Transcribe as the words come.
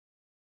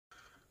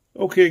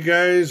Okay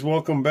guys,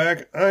 welcome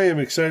back. I am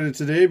excited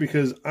today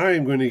because I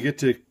am going to get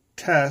to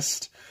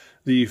test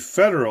the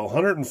Federal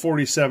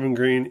 147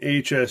 grain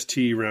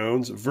HST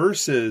rounds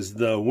versus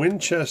the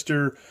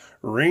Winchester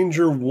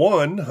Ranger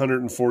One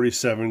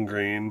 147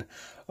 grain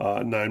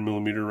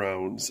 9mm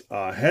rounds.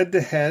 Head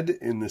to head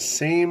in the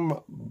same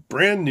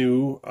brand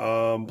new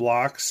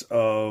blocks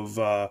of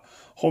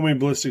homemade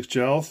ballistic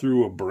gel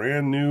through a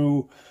brand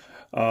new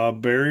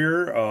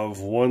barrier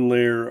of 1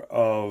 layer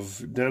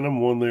of denim,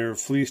 1 layer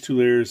of fleece, 2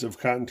 layers of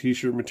cotton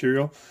t-shirt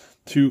material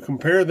to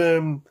compare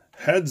them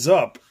heads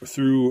up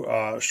through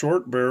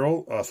short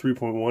barrel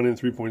 3.1 and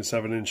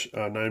 3.7 inch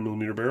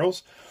 9mm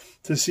barrels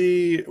to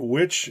see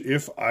which,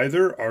 if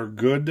either, are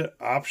good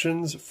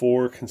options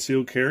for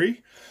concealed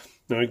carry.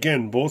 Now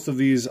again, both of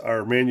these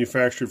are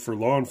manufactured for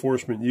law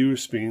enforcement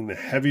use, being the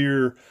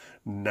heavier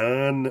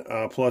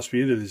non-plus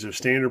speed. These are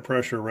standard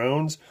pressure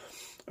rounds.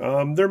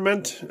 They're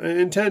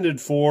intended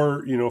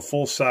for,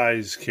 full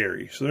size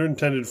carry. So they're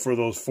intended for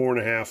those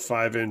 4.5,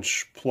 5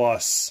 inch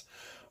plus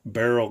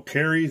barrel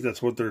carry.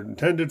 That's what they're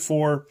intended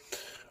for.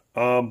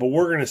 But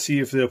we're going to see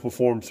if they'll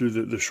perform through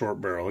the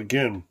short barrel.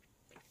 Again,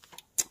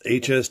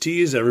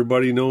 HSTs,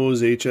 everybody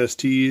knows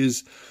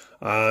HSTs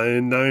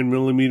in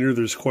 9mm.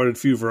 There's quite a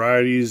few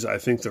varieties. I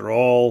think they're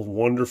all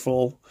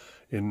wonderful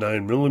in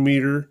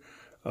 9mm.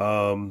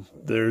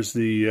 There's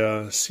the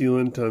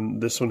sealant on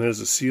this one, has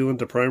a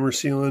sealant, a primer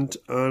sealant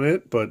on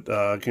it, but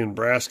again,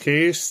 brass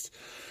cased.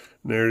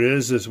 And there it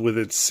is with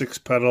its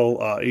 6-petal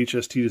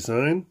HST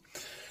design.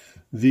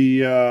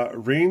 The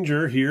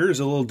Ranger here is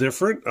a little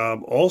different.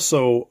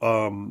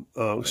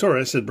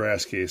 Sorry, I said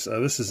brass case.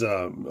 This is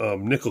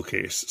nickel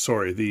case.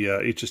 Sorry, the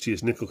HST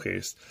is nickel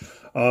case.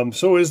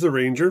 So is the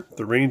Ranger.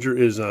 The Ranger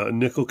is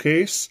nickel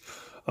case.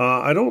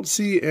 I don't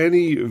see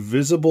any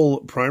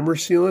visible primer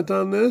sealant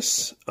on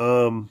this.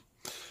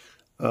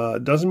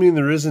 Doesn't mean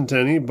there isn't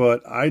any,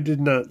 but I did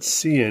not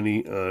see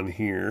any on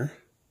here.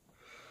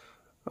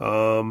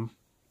 And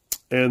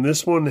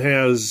this one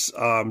has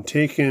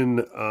taken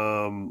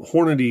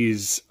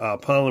Hornady's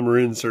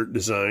polymer insert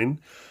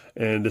design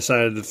and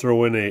decided to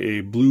throw in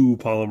a blue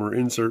polymer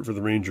insert for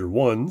the Ranger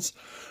Ones.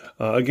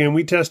 Again,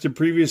 we tested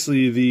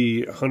previously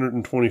the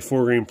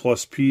 124 grain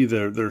plus P,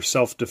 their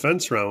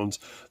self-defense rounds.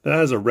 That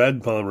has a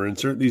red polymer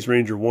insert. These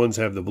Ranger Ones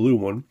have the blue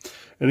one.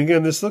 And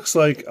again, this looks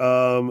like looks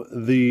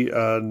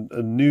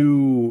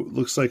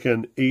like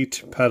an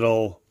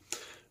 8-petal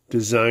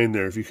design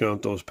there, if you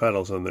count those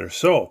pedals on there.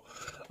 So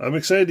I'm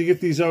excited to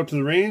get these out to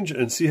the range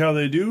and see how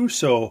they do.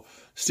 So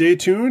stay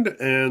tuned,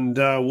 and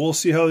we'll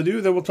see how they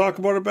do. Then we'll talk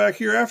about it back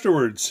here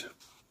afterwards.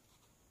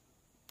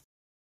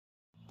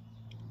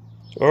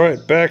 All right,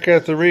 back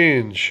at the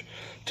range,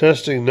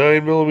 testing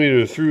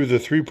 9mm through the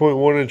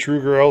 3.1 inch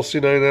Ruger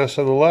LC9S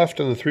on the left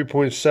and the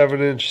 3.7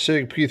 inch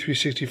SIG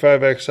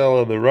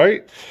P365XL on the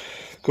right.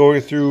 Going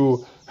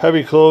through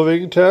heavy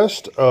clothing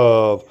test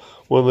of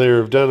 1 layer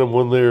of denim,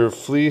 1 layer of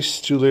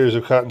fleece, 2 layers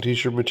of cotton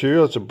t-shirt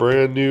material. It's a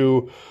brand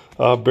new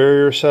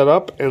barrier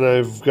setup, and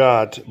I've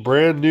got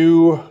brand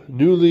new,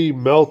 newly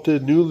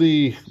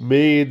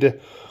made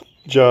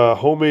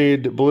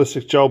homemade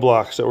ballistic gel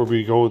blocks that we'll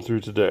be going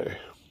through today.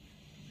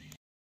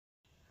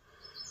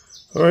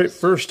 All right,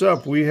 first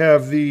up, we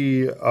have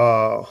the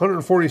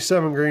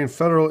 147 grain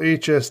Federal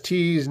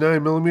HSTs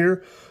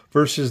 9mm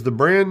versus the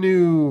brand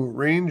new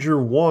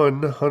Ranger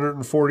One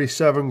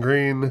 147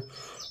 grain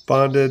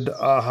bonded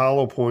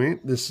hollow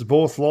point. This is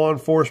both law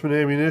enforcement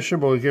ammunition,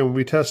 but again, we'll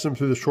be testing them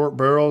through the short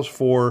barrels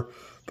for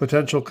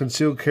potential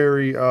concealed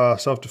carry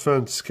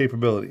self-defense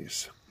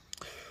capabilities.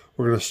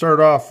 We're going to start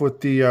off with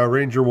the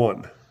Ranger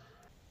One.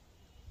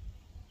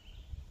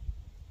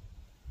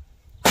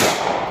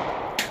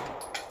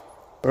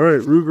 All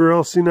right, Ruger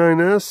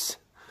LC9S,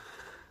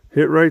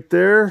 hit right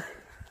there.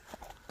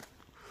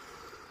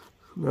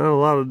 Not a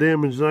lot of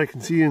damage that I can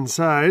see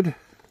inside.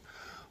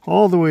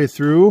 All the way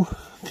through,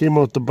 came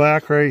out the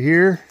back right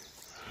here,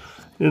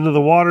 into the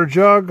water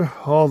jug,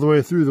 all the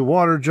way through the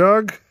water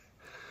jug,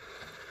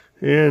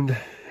 and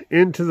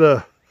into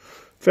the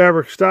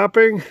fabric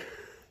stopping.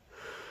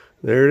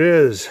 There it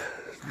is.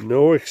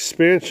 No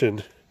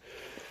expansion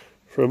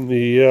from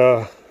the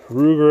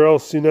Ruger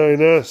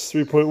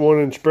LC9S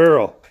 3.1 inch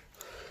barrel.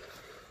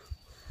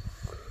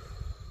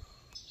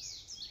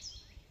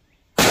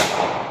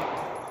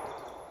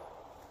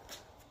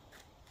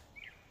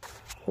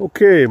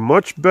 Okay,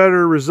 much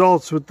better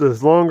results with the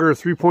longer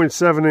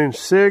 3.7 inch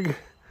SIG.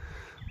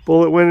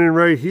 Bullet went in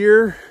right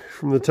here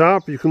from the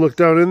top. You can look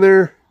down in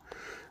there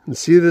and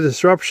see the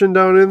disruption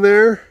down in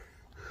there.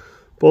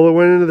 Bullet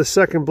went into the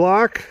second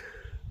block.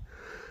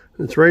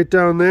 It's right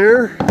down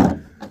there.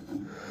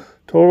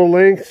 Total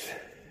length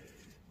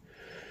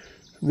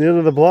from the end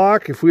of the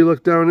block, if we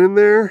look down in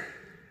there,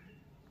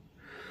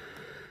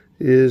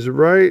 is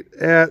right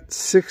at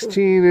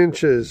 16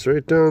 inches.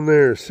 Right down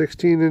there,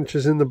 16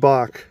 inches in the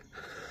block.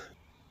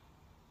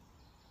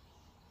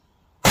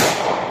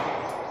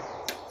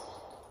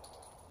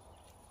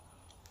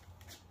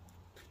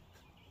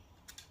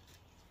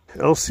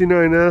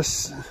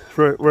 LC9S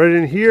right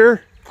in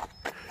here.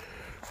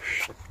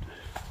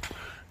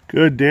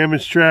 Good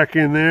damage track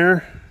in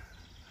there.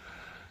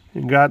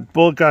 And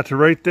bullet got to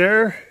right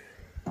there.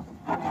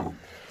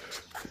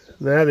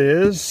 That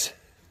is,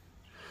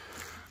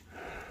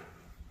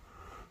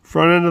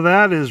 front end of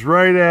that is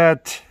right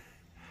at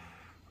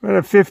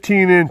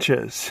 15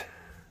 inches.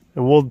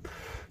 And we'll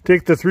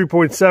take the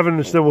 3.7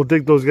 inch, then we'll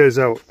dig those guys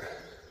out.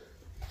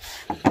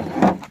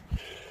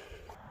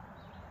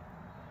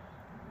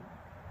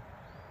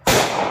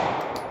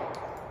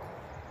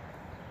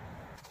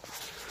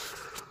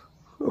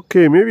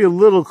 Okay, maybe a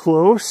little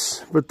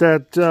close, but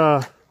that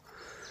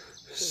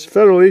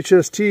Federal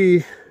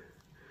HST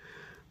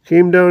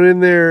came down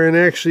in there and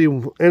actually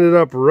ended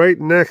up right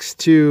next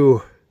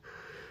to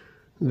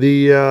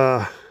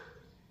the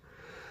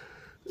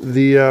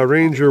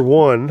Ranger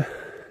One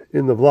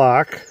in the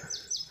block.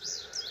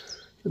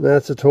 And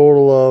that's a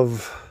total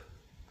of,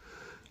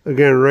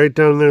 again, right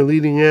down there,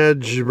 leading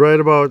edge, right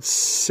about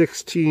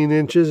 16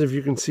 inches, if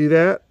you can see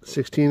that.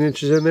 16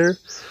 inches in there.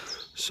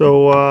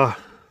 So,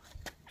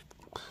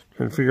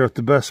 trying to figure out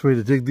the best way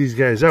to dig these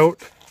guys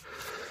out.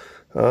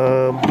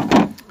 We'll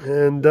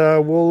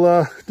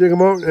dig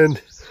them out and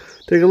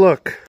take a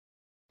look.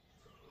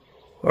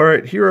 All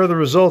right, here are the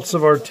results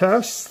of our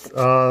test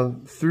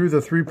through the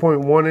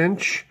 3.1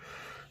 inch.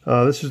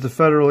 This is the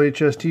Federal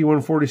HST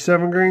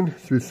 147 grain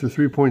through the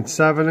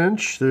 3.7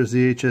 inch. There's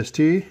the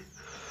HST.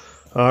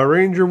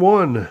 Ranger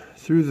One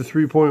through the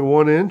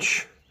 3.1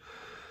 inch.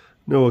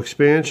 No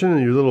expansion,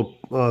 and your little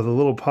the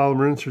little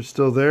polymer insert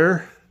still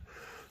there.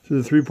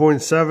 Through the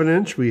 3.7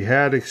 inch, we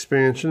had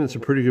expansion. It's a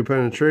pretty good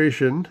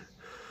penetration.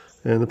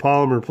 And the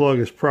polymer plug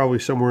is probably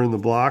somewhere in the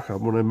block.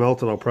 When I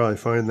melt it, I'll probably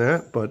find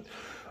that. But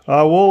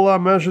we'll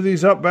measure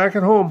these up back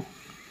at home.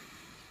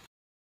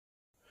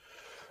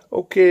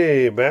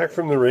 Okay, back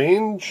from the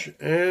range.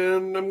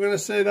 And I'm going to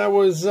say that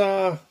was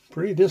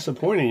pretty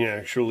disappointing,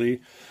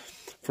 actually,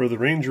 for the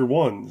Ranger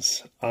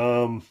Ones.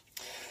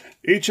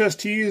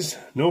 HSTs,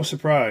 no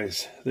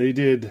surprise. They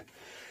did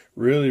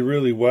really,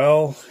 really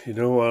well. You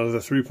know, out of the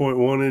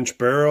 3.1 inch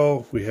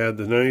barrel, we had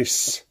the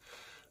nice,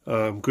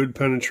 good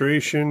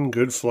penetration,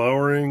 good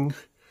flowering.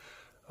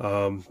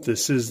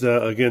 This is,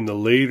 again, the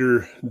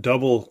later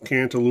double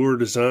cantilever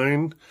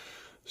design.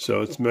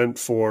 So it's meant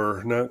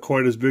for not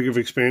quite as big of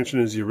expansion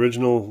as the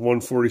original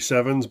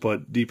 147s,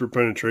 but deeper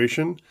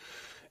penetration.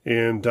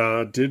 And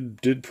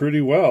did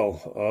pretty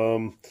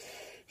well.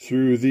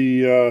 Through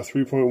the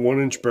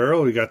 3.1 inch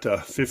barrel, we got to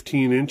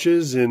 15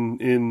 inches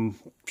in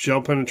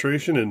shell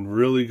penetration and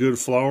really good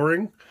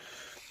flowering.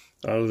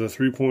 Out of the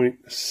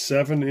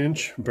 3.7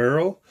 inch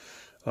barrel,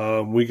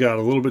 we got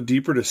a little bit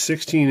deeper to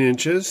 16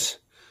 inches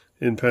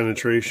in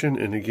penetration,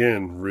 and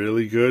again,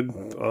 really good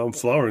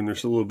flowering.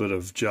 There's a little bit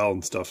of gel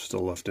and stuff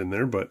still left in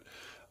there, but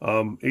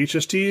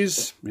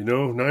HSTs, you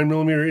know,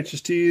 9mm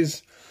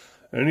HSTs,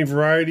 any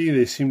variety,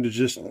 they seem to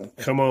just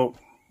come out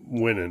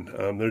winning.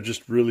 They're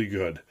just really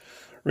good.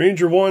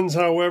 Ranger Ones,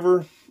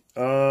 however,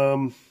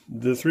 the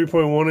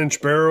 3.1 inch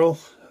barrel,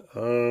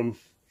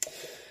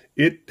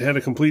 it had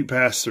a complete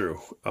pass-through.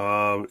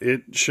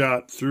 It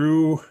shot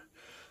through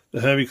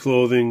the heavy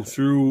clothing,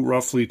 through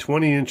roughly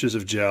 20 inches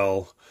of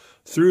gel,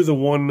 through the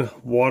one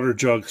water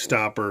jug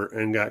stopper,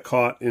 and got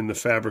caught in the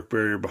fabric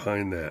barrier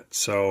behind that.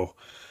 So,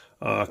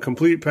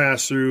 complete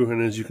pass-through, and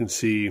as you can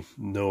see,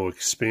 no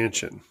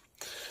expansion.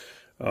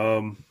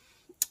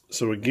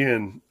 So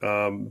again,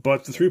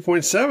 but the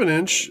 3.7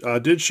 inch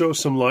did show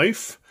some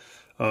life.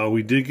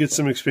 We did get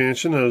some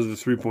expansion out of the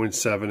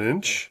 3.7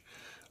 inch.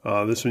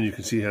 This one you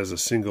can see has a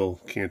single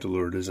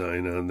cantilever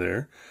design on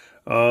there.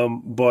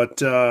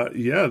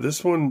 Yeah,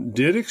 this one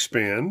did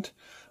expand,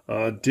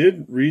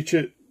 did reach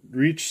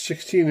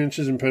 16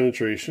 inches in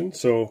penetration,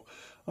 so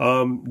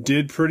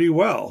did pretty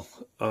well.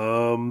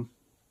 Not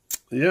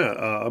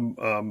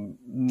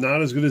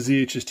as good as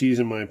the HSTs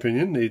in my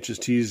opinion. The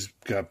HSTs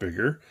got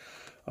bigger.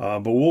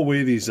 But we'll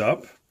weigh these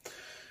up,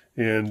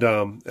 and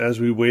as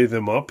we weigh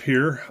them up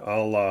here,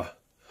 I'll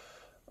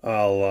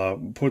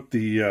put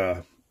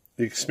the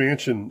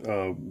expansion.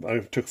 I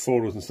took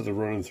photos instead of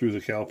running through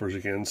the calipers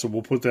again, so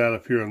we'll put that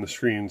up here on the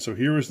screen. So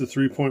here is the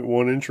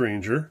 3.1 inch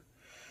Ranger.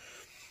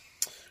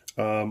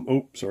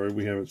 Oh, sorry,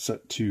 we have it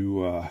set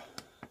to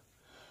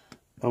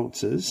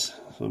ounces.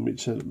 So let me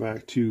set it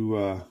back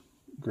to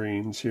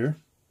grains here.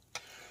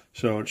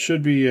 So it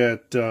should be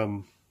at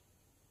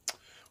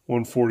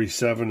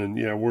 147, and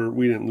yeah,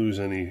 we didn't lose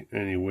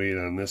any weight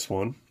on this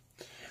one.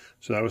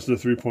 So that was the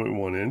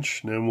 3.1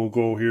 inch. And then we'll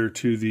go here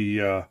to the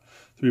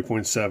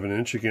 3.7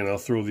 inch. Again, I'll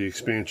throw the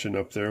expansion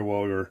up there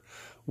while we're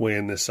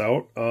weighing this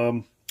out.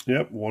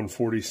 Yep,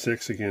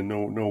 146. Again,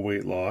 no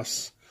weight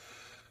loss.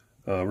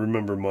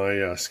 Remember,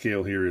 my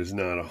scale here is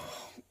not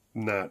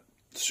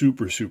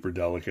super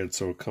delicate,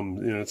 so it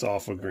comes, you know, it's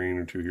off a grain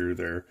or two here or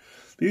there.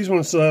 These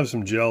ones still have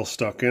some gel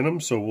stuck in them,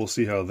 so we'll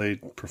see how they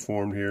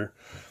perform here.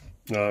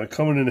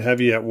 Coming in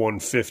heavy at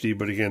 150,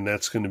 but again,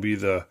 that's going to be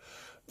the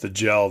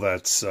gel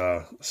that's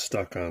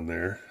stuck on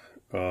there.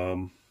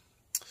 And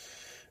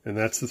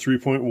that's the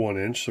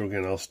 3.1 inch. So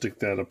again, I'll stick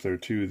that up there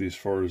too, as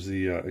far as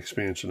the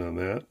expansion on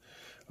that.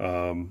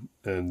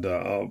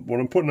 What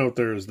I'm putting out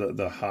there is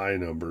the high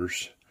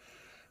numbers.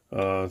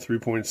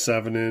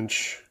 3.7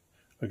 inch,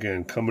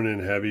 again, coming in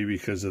heavy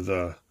because of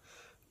the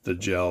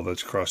gel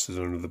that's crusted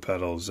under the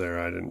pedals there.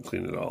 I didn't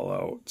clean it all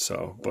out,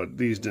 so, but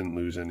these didn't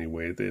lose any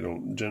weight. They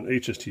don't,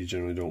 HSTs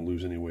generally don't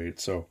lose any weight.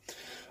 So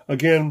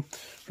again,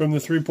 from the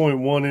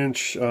 3.1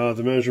 inch,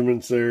 the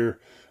measurements there,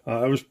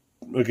 I was,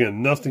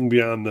 again, nothing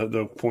beyond the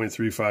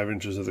 0.35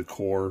 inches of the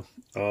core.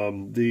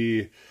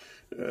 The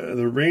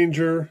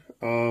Ranger,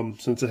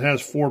 since it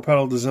has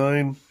 4-pedal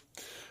design,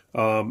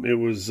 it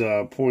was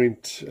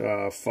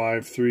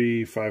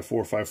 0.53,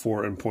 54,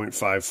 54, and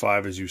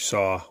 0.55, as you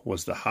saw,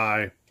 was the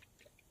high.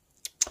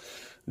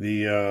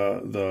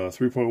 The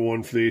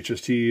 3.1 for the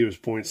HST was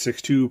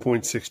 0.62,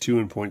 0.62,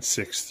 and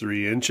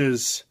 0.63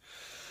 inches.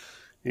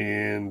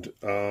 And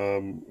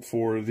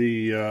for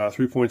the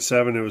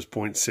 3.7, it was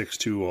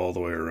 0.62 all the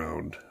way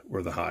around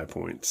were the high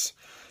points.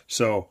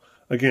 So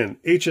again,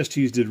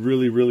 HSTs did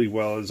really, really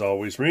well as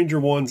always. Ranger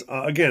Ones,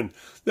 again,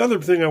 the other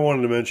thing I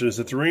wanted to mention is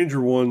that the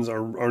Ranger Ones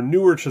are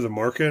newer to the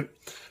market.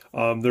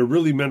 They're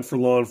really meant for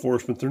law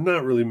enforcement. They're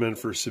not really meant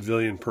for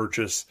civilian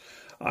purchase.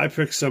 I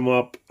picked some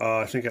up,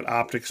 I think, at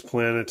Optics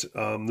Planet.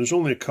 There's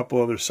only a couple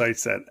other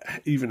sites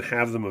that even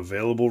have them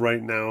available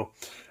right now,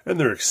 and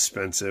they're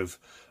expensive.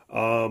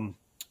 I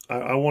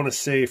want to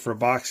say for a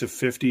box of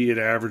 50, it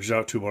averaged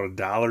out to about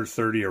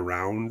 $1.30 a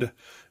round. It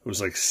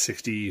was like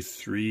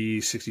 $63,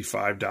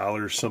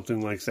 $65,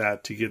 something like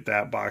that, to get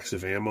that box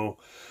of ammo.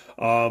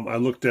 I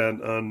looked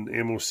on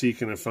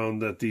AmmoSeek and I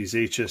found that these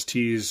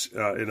HSTs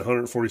in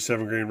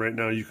 147 grain right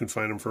now, you can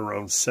find them for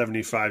around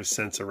 75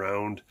 cents a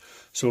round.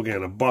 So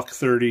again,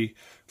 $1.30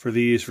 for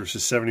these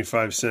versus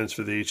 75 cents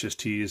for the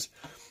HSTs.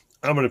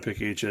 I'm going to pick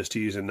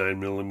HSTs in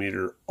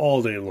 9mm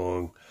all day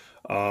long.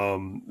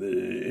 You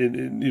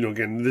know,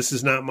 again, this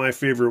is not my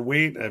favorite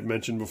weight. I've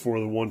mentioned before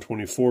the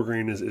 124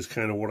 grain is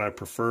kind of what I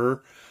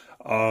prefer.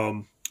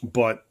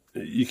 But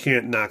you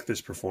can't knock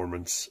this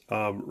performance.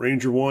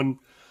 Ranger One,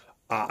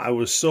 I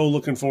was so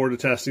looking forward to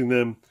testing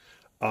them.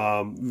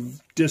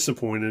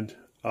 Disappointed.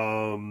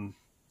 I'll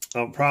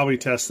probably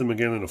test them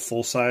again in a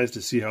full size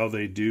to see how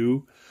they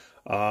do.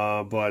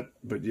 But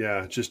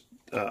yeah, just,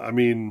 I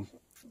mean,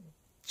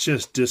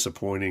 just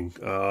disappointing.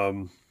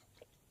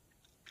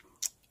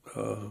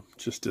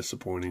 Just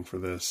disappointing for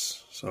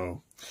this.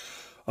 So,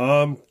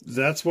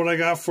 that's what I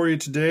got for you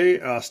today.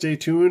 Stay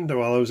tuned.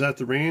 While I was at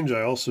the range,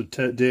 I also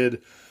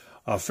did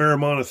a fair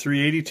amount of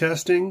 380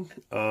 testing.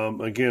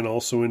 Again,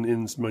 also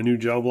in my new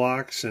gel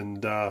blocks,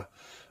 and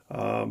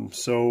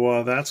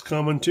so that's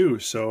coming too.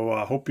 So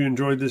I hope you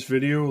enjoyed this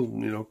video.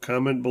 You know,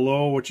 comment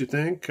below what you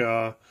think,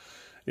 and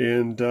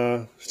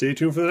stay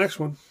tuned for the next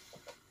one.